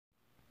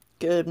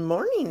Good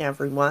morning,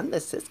 everyone.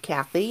 This is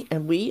Kathy,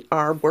 and we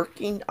are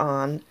working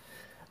on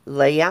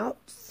layout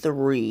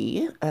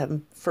 3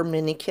 for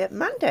Mini Kit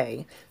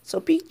Monday. So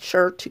be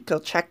sure to go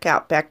check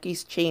out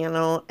Becky's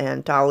channel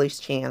and Dollie's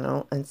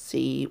channel and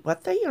see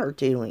what they are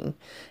doing.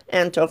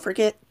 And don't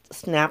forget,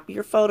 snap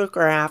your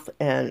photograph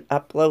and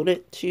upload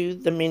it to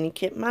the Mini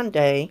Kit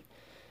Monday,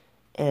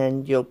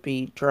 and you'll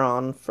be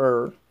drawn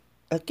for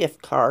a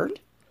gift card.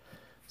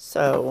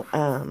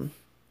 So,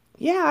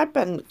 yeah, I've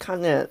been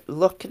kind of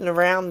looking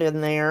around in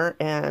there,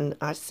 and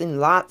I've seen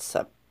lots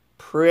of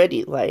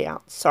pretty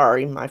layouts.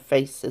 Sorry, my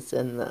face is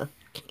in the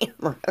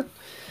camera.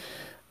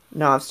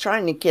 No, I was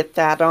trying to get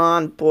that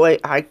on. Boy,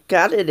 I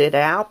gutted it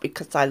out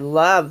because I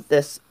love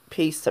this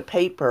piece of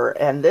paper,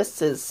 and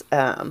this is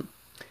an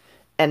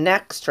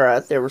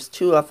extra. There was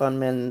 2 of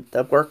them in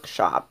the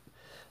workshop,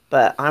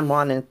 but I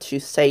wanted to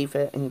save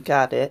it and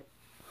gut it.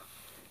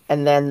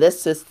 And then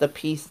this is the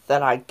piece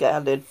that I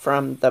gutted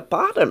from the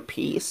bottom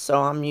piece,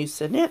 so I'm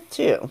using it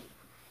too.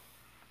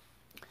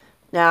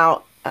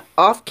 Now,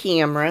 off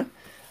camera,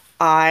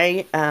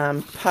 I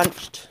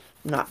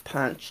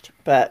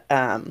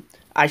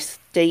I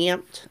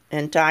stamped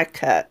and die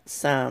cut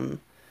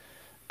some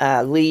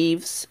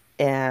leaves,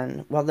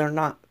 and, well, they're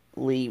not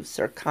leaves,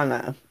 they're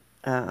kind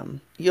of,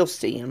 you'll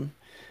see them,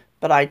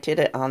 but I did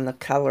it on the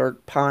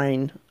colored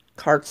pine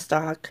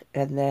cardstock,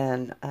 and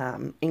then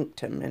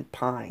inked them in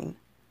pine.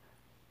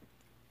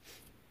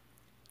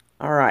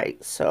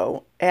 Alright,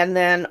 so, and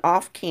then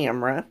off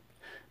camera,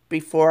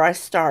 before I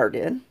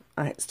started,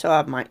 I still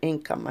have my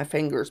ink on my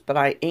fingers, but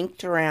I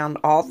inked around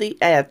all the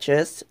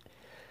edges,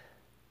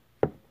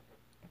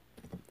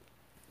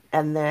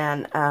 and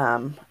then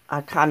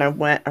I kind of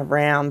went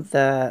around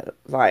the,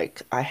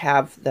 like, I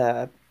have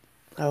the,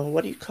 oh,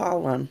 what do you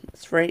call them?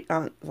 It's right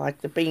on, like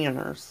the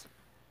banners,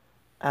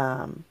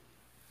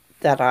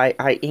 that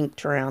I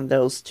inked around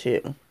those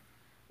too.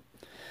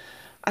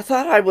 I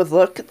thought I would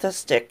look at the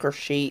sticker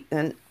sheet,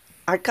 and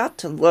I got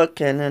to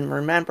looking, and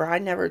remember, I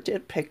never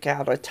did pick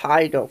out a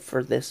title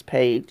for this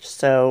page,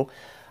 so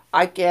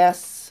I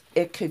guess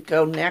it could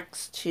go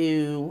next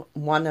to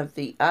one of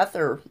the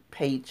other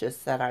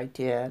pages that I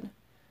did,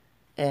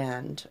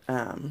 and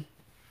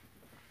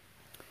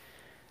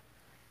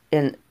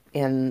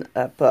in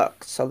a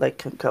book, so they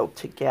could go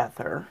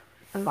together.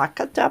 And like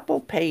a double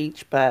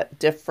page, but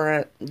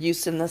different,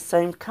 using the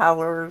same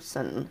colors,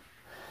 and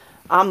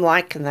I'm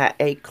liking that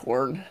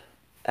acorn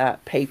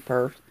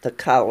paper, the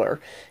color.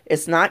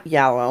 It's not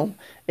yellow.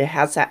 It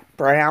has that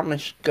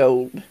brownish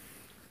gold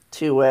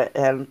to it,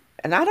 and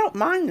I don't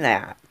mind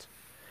that.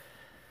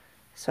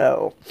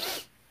 So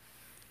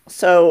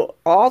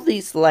all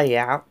these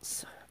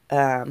layouts,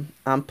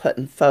 I'm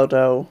putting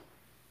photo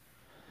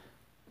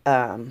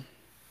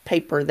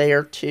paper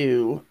there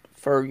too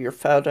for your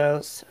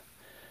photos.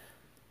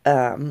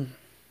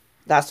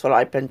 That's what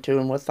I've been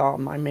doing with all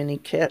my mini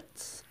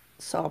kits.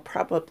 So I'll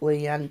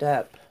probably end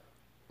up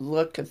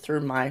looking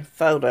through my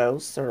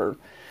photos, or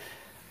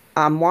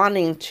I'm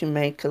wanting to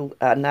make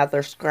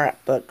another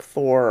scrapbook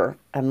for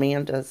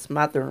Amanda's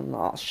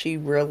mother-in-law. She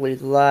really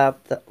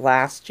loved it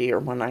last year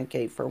when I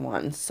gave her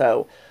one.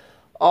 So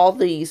all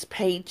these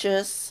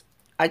pages,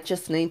 I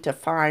just need to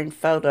find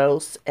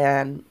photos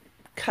and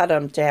cut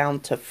them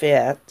down to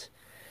fit.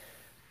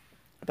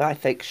 But I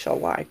think she'll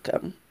like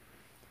them.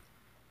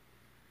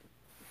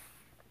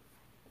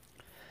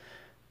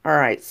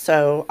 Alright,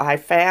 so I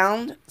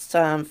found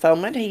some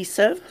foam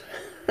adhesive.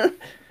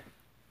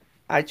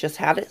 I just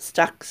had it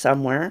stuck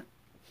somewhere.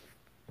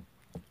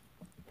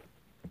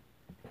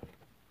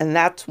 And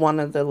that's one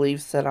of the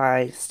leaves that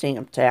I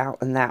stamped out,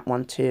 and that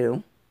one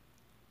too.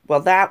 Well,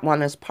 that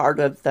one is part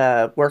of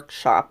the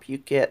workshop. You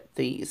get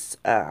these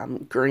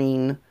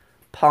green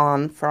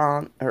pond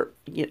frond, or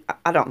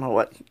I don't know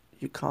what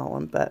you call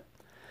them, but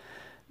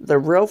they're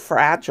real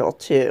fragile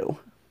too.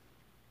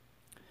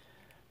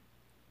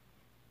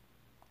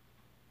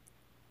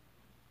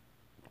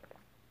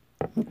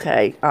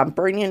 Okay, I'm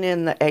bringing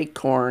in the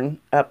acorn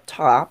up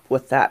top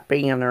with that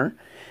banner,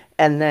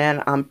 and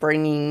then I'm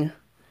bringing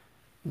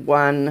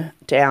one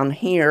down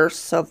here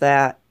so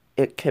that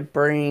it could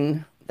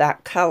bring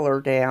that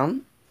color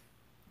down.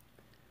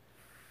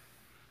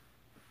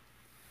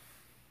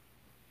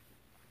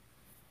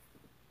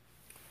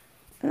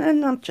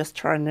 And I'm just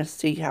trying to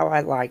see how I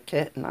like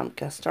it, and I'm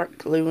going to start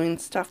gluing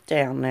stuff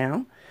down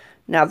now.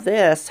 Now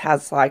this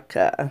has like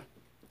a,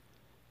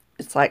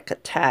 it's like a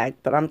tag,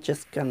 but I'm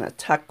just going to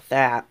tuck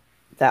that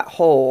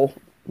hole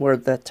where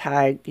the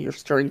tag, your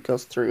string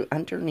goes through,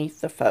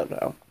 underneath the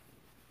photo.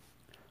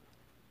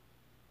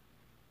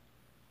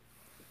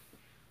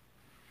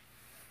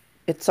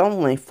 It's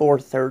only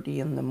 4:30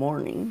 in the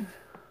morning.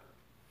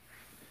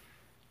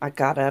 I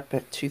got up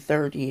at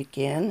 2:30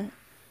 again.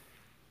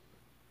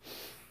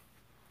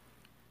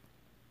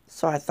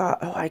 So I thought,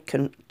 oh, I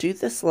can do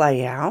this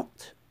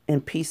layout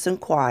in peace and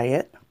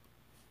quiet,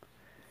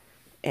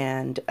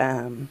 and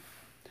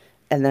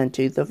then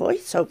do the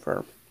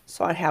voiceover.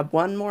 So I have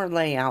one more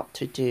layout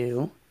to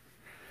do,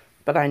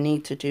 but I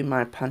need to do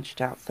my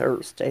Punched Out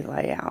Thursday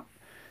layout.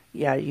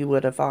 Yeah, you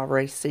would have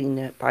already seen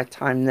it by the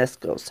time this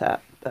goes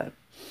up. But I'm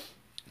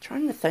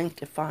trying to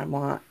think if I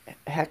want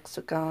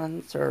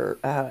hexagons or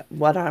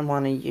what I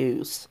want to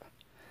use.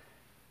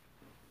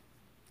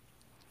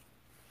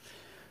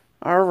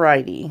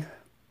 Alrighty.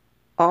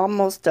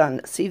 Almost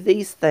done. See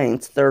these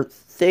things? They're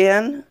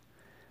thin,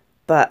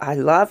 but I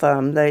love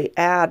them. They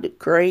add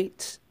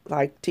great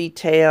like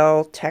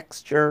detail,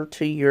 texture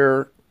to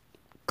your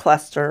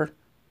cluster.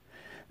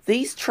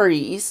 These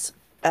trees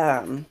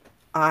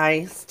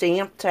I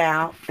stamped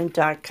out and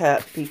die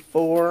cut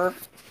before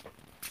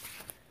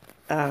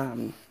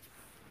I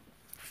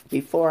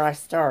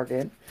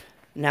started.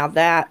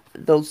 Now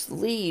those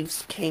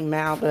leaves came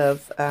out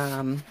of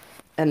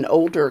an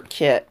older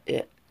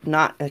kit,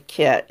 not a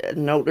kit,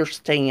 an older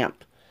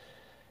stamp.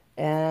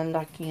 And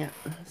I can't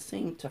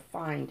seem to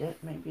find it.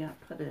 Maybe I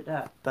put it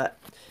up, but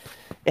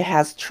it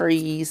has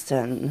trees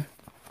and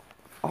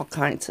all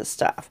kinds of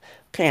stuff.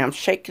 Okay, I'm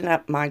shaking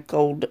up my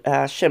gold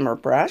shimmer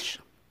brush.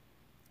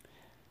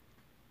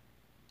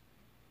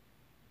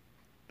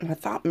 I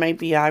thought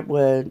maybe I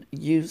would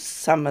use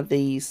some of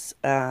these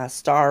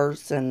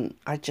stars, and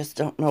I just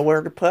don't know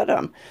where to put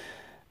them.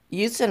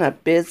 Using a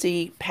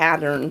busy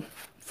pattern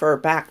for a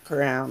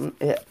background,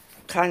 it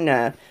kind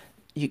of,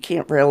 you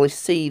can't really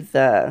see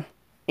the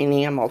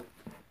enamel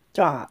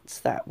dots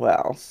that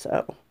well,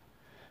 so,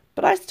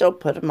 but I still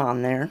put them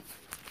on there.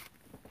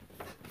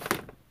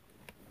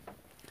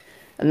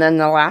 And then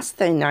the last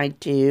thing I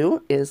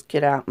do is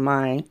get out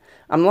I'm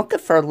looking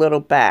for a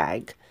little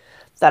bag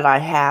that I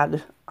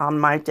had on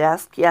my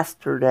desk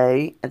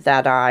yesterday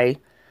that I,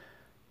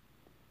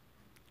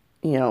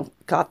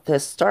 got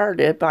this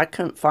started, but I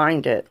couldn't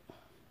find it.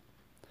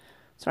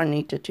 So I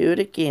need to do it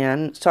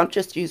again. So I'm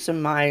just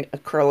using my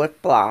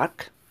acrylic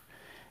block.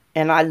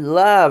 And I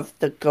love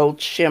the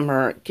gold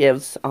shimmer it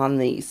gives on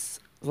these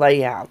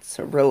layouts.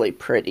 They're really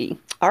pretty.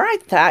 All right,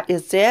 that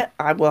is it.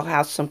 I will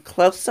have some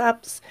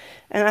close-ups,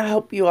 and I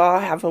hope you all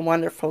have a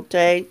wonderful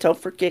day. Don't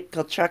forget,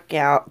 go check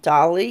out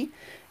Dollie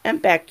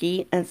and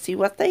Becky and see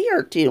what they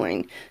are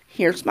doing.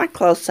 Here's my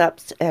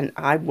close-ups, and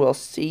I will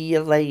see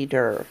you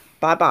later.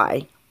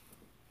 Bye-bye.